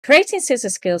Creating Scissor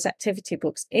Skills activity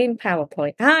books in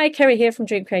PowerPoint. Hi, Kerry here from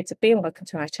Dream Creator B, and welcome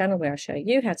to our channel where I show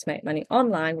you how to make money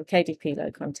online with KDP low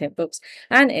content books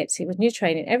and Etsy with new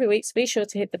training every week. So be sure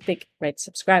to hit the big red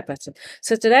subscribe button.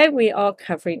 So today we are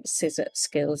covering Scissor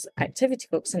Skills activity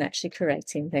books and actually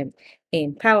creating them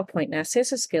in PowerPoint. Now,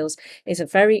 Scissor Skills is a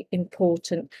very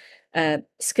important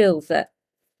skill that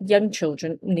young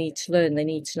children need to learn. They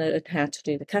need to learn how to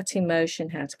do the cutting motion,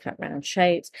 how to cut round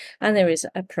shapes, and there is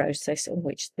a process in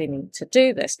which they need to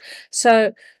do this.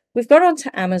 So we've got onto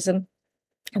Amazon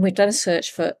and we've done a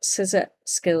search for Scissor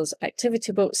Skills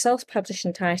activity book.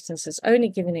 Self-publishing Titans has only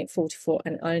given it 44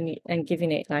 and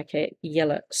giving it like a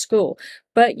yellow score.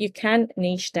 But you can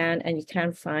niche down and you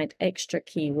can find extra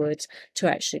keywords to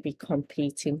actually be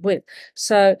competing with.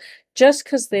 So just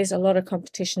because there's a lot of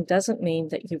competition doesn't mean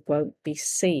that you won't be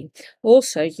seen.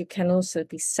 Also, you can also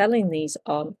be selling these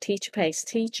on Teacher Pays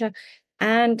Teacher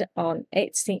and on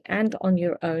Etsy and on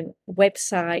your own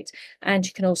website, and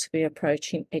you can also be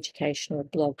approaching educational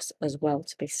blogs as well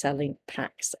to be selling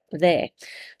packs there.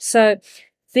 So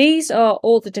these are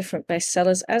all the different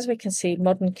bestsellers. As we can see,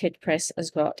 Modern Kid Press has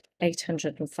got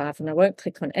 805, and I won't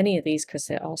click on any of these because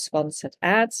there are sponsored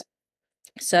ads.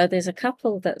 So there's a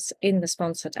couple that's in the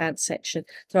sponsored ad section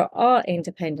that are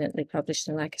independently published,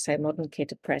 and like I say, Modern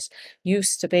Kid Press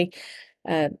used to be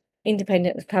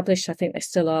independently published. I think they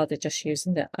still are. They're just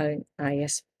using their own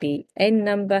ISBN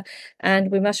number.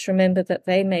 And we must remember that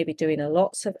they may be doing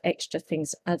lots of extra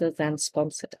things other than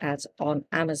sponsored ads on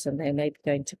Amazon. They may be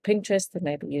going to Pinterest. They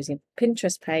may be using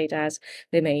Pinterest paid ads.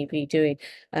 They may be doing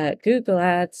Google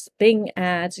ads, Bing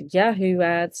ads, Yahoo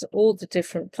ads, all the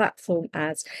different platform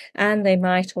ads. And they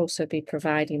might also be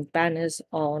providing banners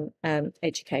on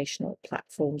educational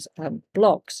platforms and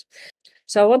blogs.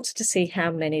 So I wanted to see how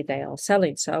many they are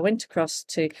selling. So I went across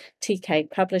to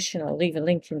TK Publishing. I'll leave a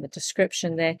link in the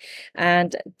description there.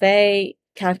 And they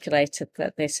calculated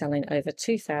that they're selling over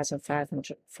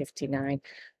 2,559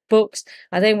 books.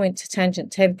 I then went to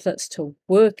Tangent Templates to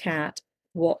work out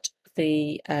what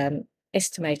the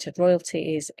estimated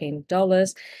royalty is in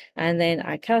dollars, and then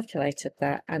I calculated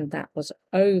that, and that was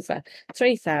over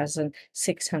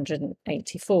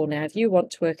 3,684. Now, if you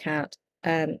want to work out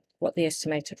what the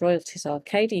estimated royalties are,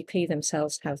 KDP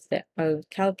themselves have their own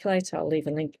calculator. I'll leave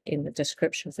a link in the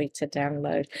description for you to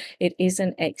download. It is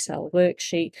an Excel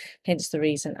worksheet, hence the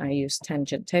reason I use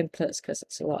Tangent Templates, because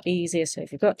it's a lot easier. So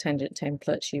if you've got Tangent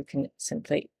Templates, you can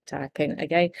simply type in.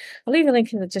 Again, I'll leave a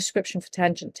link in the description for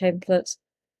Tangent Templates.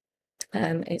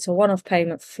 It's a one-off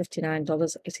payment for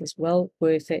 $59. It is well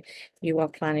worth it if you are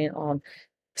planning on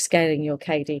scaling your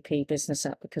KDP business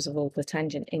up because of all the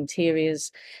Tangent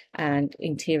interiors and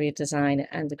interior design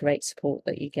and the great support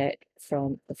that you get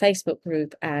from the Facebook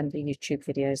group and the YouTube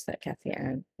videos that Kathy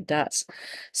Ann does.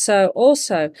 So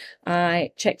also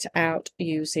I checked out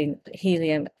using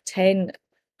Helium 10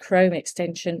 Chrome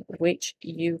extension, which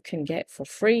you can get for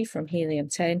free from Helium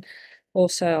 10.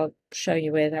 Also, I'll show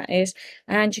you where that is.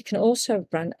 And you can also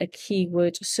run a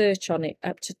keyword search on it,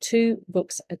 up to 2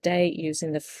 books a day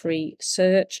using the free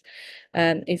search.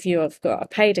 If you have got a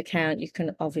paid account, you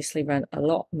can obviously run a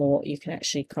lot more. You can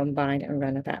actually combine and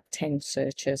run about 10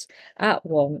 searches at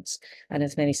once, and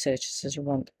as many searches as you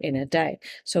want in a day.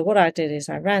 So what I did is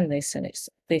I ran this, and it's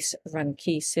this run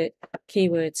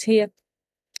keywords here,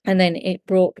 and then it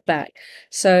brought back.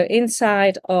 So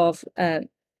inside of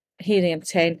Helium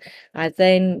 10, I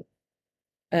then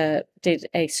did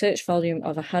a search volume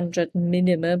of 100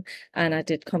 minimum, and I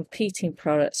did competing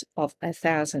products of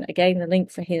 1,000. Again, the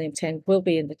link for Helium 10 will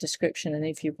be in the description, and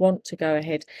if you want to go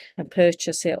ahead and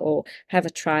purchase it or have a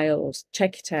trial or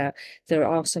check it out, there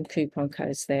are some coupon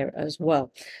codes there as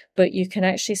well. But you can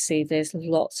actually see there's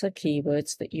lots of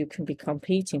keywords that you can be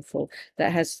competing for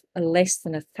that has less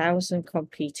than 1,000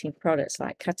 competing products,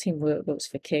 like cutting workbooks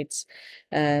for kids.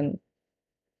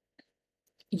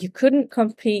 You couldn't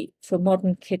compete for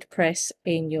Modern Kid Press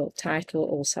in your title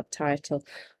or subtitle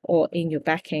or in your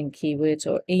back-end keywords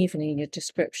or even in your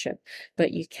description,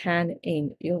 but you can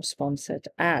in your sponsored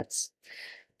ads.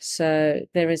 So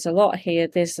there is a lot here.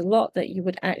 There's a lot that you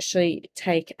would actually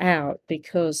take out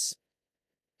because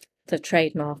the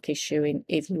trademark issuing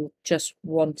if you're just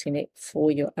wanting it for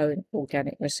your own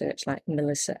organic research, like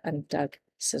Melissa and Doug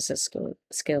Scissor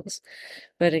Skills.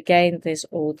 But again, there's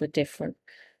all the different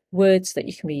words that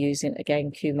you can be using.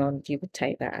 Again, Kumon, you would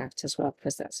take that out as well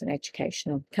because that's an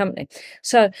educational company.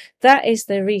 So that is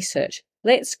the research.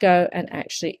 Let's go and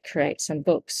actually create some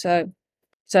books. So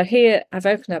here I've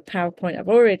opened up PowerPoint. I've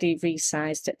already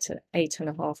resized it to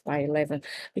 8.5 by 11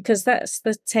 because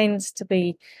tends to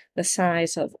be the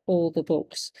size of all the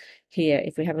books here.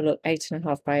 If we have a look,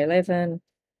 8.5 by 11,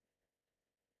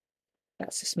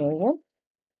 That's a small one,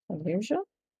 unusual.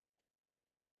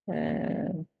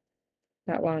 That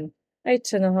one,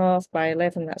 8.5 by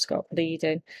 11, that's got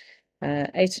bleeding.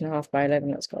 8.5 by 11,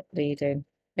 that's got bleeding.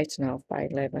 8.5 by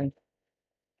 11.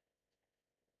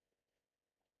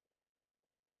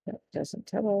 That doesn't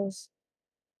tell us.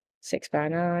 6 by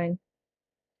 9.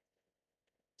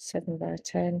 7 by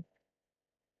 10.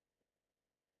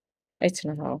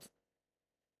 8.5.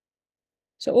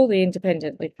 So all the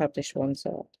independently published ones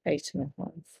are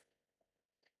 8.5.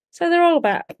 So they're all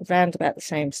around about the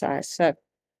same size. So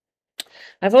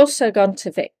I've also gone to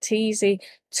Vecteezy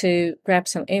to grab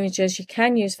some images. You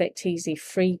can use Vecteezy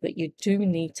free, but you do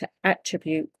need to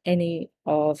attribute any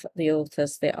of the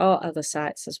authors. There are other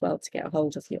sites as well to get a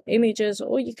hold of your images,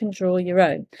 or you can draw your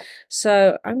own.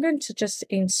 So I'm going to just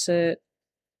insert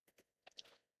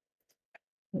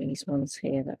these ones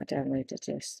here that I downloaded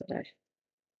yesterday.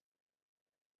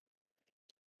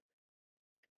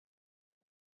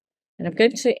 And I'm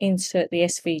going to insert the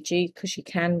SVG because you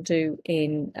can do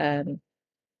in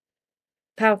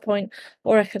PowerPoint,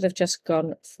 or I could have just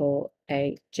gone for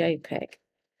a JPEG.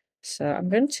 So I'm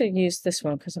going to use this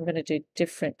one because I'm going to do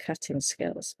different cutting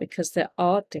skills, because there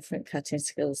are different cutting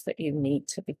skills that you need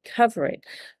to be covering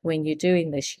when you're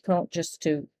doing this. You can't just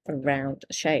do round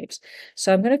shapes.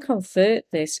 So I'm going to convert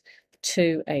this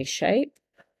to a shape,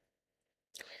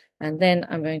 and then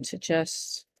I'm going to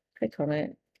just click on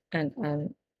it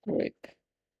and group,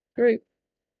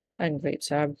 ungroup.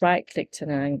 So I right clicked and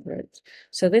ungrouped.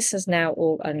 So this is now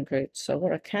all ungrouped. So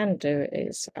what I can do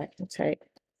is I can take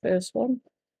the first one,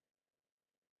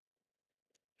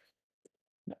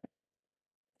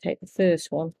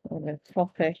 I'm going to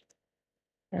copy,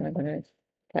 and I'm going to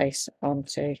place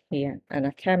onto here, and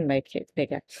I can make it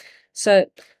bigger. So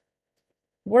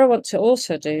what I want to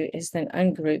also do is then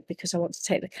ungroup, because I want to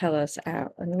take the colours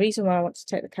out. And the reason why I want to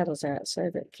take the colours out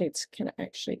so that kids can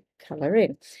actually colour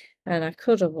in. And I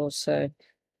could have also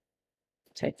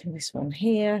taken this one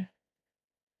here.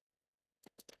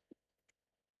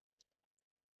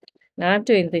 Now I'm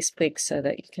doing this big so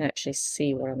that you can actually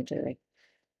see what I'm doing.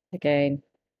 Again,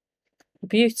 the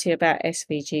beauty about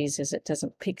SVGs is it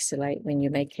doesn't pixelate when you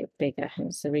make it bigger.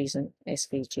 Hence the reason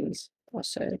SVGs are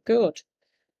so good.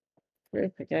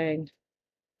 Group again.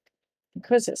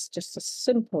 Because it's just a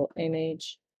simple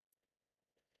image,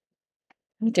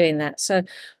 I'm doing that. So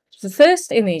the first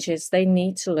image is they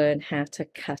need to learn how to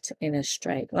cut in a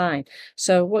straight line.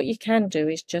 So what you can do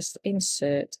is just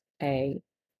insert a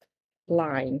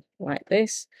line like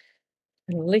this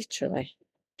and literally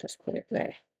just put it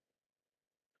there.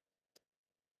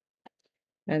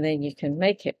 And then you can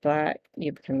make it black,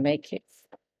 you can make it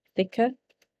thicker,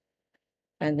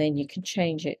 and then you can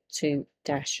change it to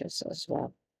dashes as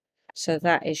well. So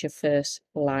that is your first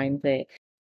line there.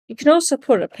 You can also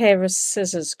put a pair of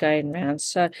scissors going round.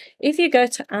 So if you go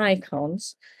to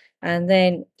icons and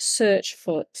then search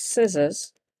for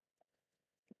scissors,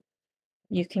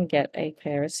 you can get a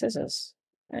pair of scissors,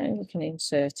 and you can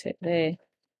insert it there,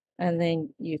 and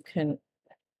then you can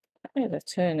either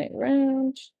turn it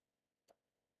round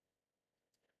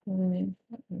and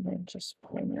then just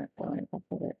bring that line up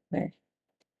a bit there.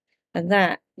 And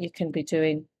that you can be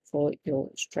doing for your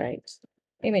straight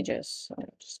images. So I'm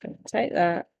just going to take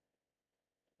that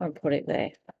and put it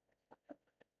there.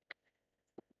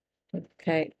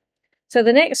 Okay, so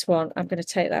the next one, I'm going to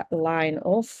take that line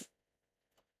off.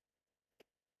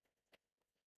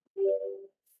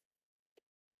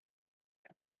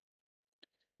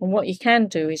 And what you can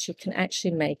do is you can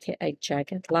actually make it a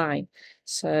jagged line.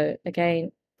 So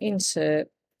again, insert,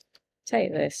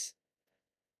 take this,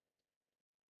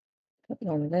 put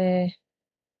one there,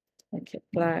 make it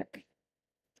black,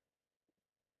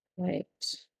 wait,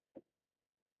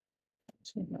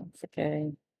 turn off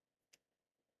again,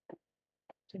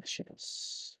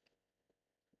 dishes.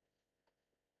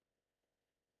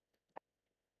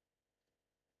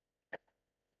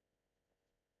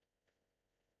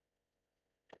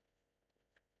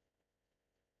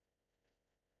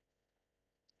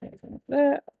 Like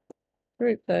that,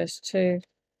 group those two.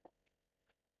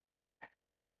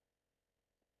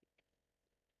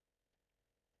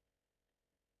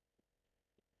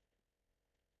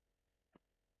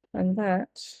 And that,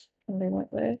 and then like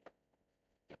there.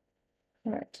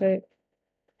 Right click,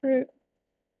 group,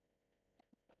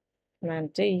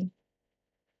 Command D,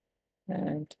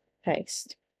 and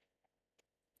paste,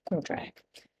 or drag.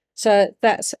 So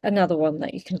that's another one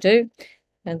that you can do.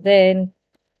 And then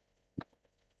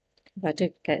if I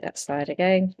duplicate that slide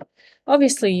again,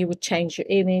 obviously you would change your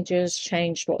images,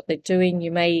 change what they're doing.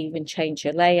 You may even change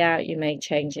your layout. You may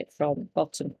change it from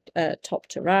bottom, top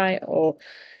to right, or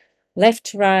left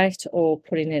to right or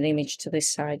putting an image to this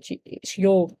side. It's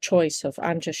your choice of,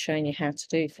 I'm just showing you how to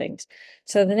do things.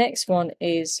 So the next one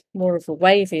is more of a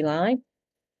wavy line.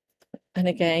 And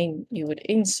again, you would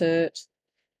insert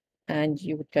and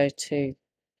you would go to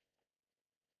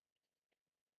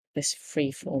this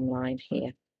freeform line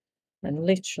here. And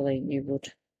literally you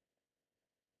would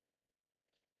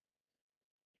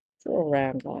draw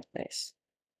around like this.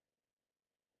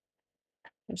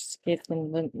 Just give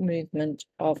them the movement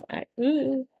of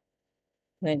then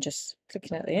just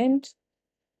clicking at the end,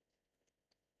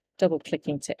 double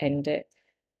clicking to end it,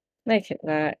 make it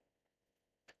that,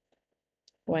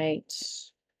 weight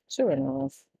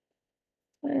 2.5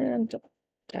 and double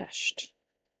dashed,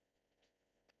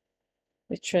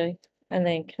 literally, and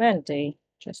then Command D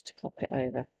just to pop it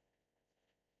over.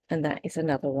 And that is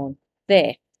another one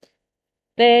there.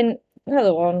 Then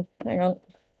another one, hang on,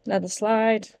 another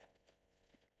slide,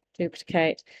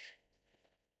 duplicate.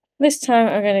 This time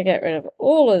I'm going to get rid of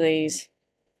all of these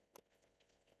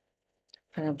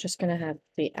and I'm just going to have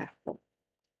the apple.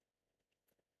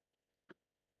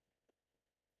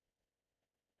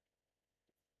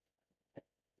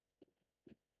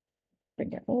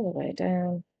 Bring it all the way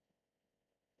down.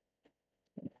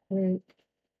 Group.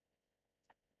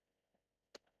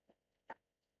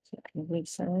 So I can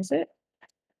resize it.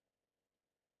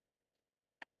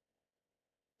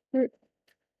 Group.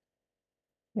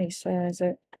 Resize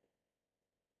it.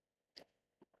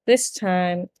 This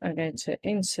time I'm going to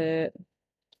insert.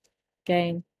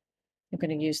 Again, I'm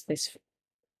going to use this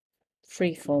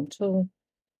freeform tool.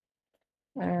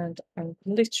 And I'm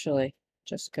literally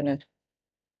just going to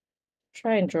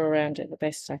try and draw around it the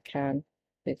best I can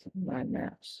with my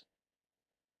mouse.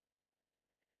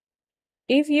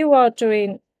 If you are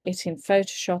doing it in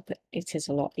Photoshop, it is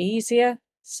a lot easier.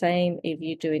 Same if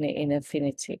you're doing it in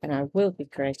Affinity, and I will be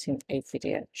creating a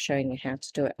video showing you how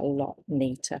to do it a lot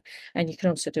neater. And you can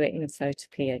also do it in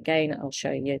Photopea. Again, I'll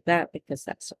show you that because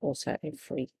that's also a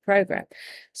free program.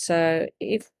 So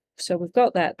we've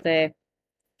got that there.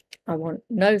 I want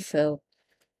no fill,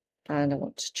 and I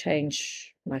want to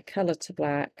change my color to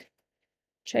black,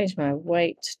 change my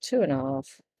weight to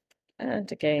 2.5,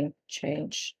 and again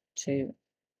change to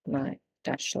my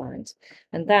dash lines.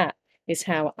 And that is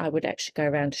how I would actually go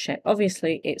around a shape.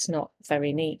 Obviously it's not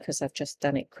very neat because I've just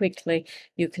done it quickly.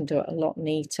 You can do it a lot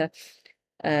neater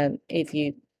if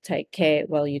you take care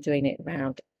while you're doing it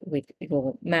around with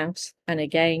your mouse. And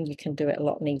again, you can do it a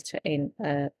lot neater in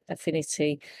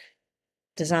Affinity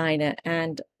Designer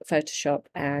and Photoshop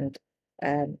and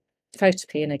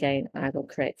Photopea. And again, I will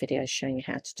create videos showing you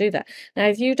how to do that. Now,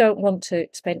 if you don't want to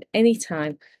spend any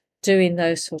time doing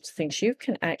those sort of things, you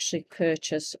can actually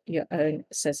purchase your own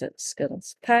Scissor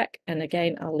Skills pack. And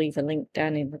again, I'll leave a link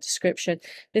down in the description.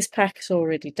 This pack is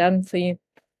already done for you.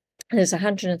 There's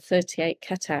 138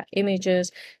 cut-out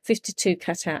images, 52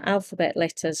 cut-out alphabet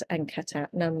letters and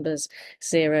cut-out numbers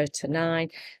 0 to 9.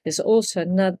 There's also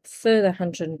another further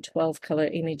 112 colour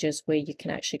images where you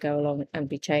can actually go along and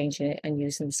be changing it and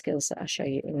using the skills that I show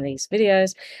you in these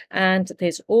videos. And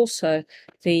there's also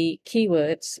the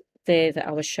keywords there that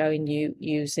I was showing you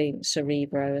using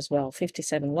Cerebro as well.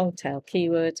 57 long tail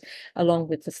keywords, along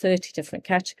with the 30 different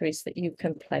categories that you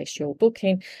can place your book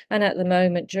in. And at the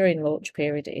moment, during launch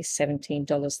period, it is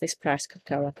 $17. This price could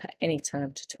go up at any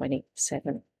time to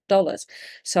 $27.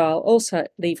 So I'll also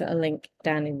leave a link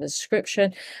down in the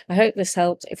description. I hope this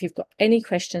helped. If you've got any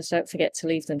questions, don't forget to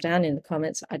leave them down in the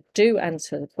comments. I do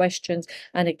answer the questions.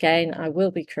 And again, I will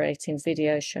be creating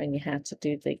videos showing you how to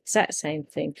do the exact same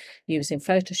thing using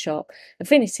Photoshop,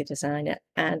 Affinity Designer,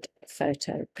 and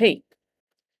Photopea.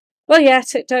 Well, yeah,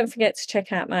 don't forget to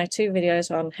check out my 2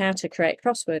 videos on how to create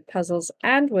crossword puzzles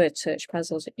and word search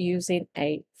puzzles using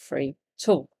a free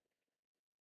tool.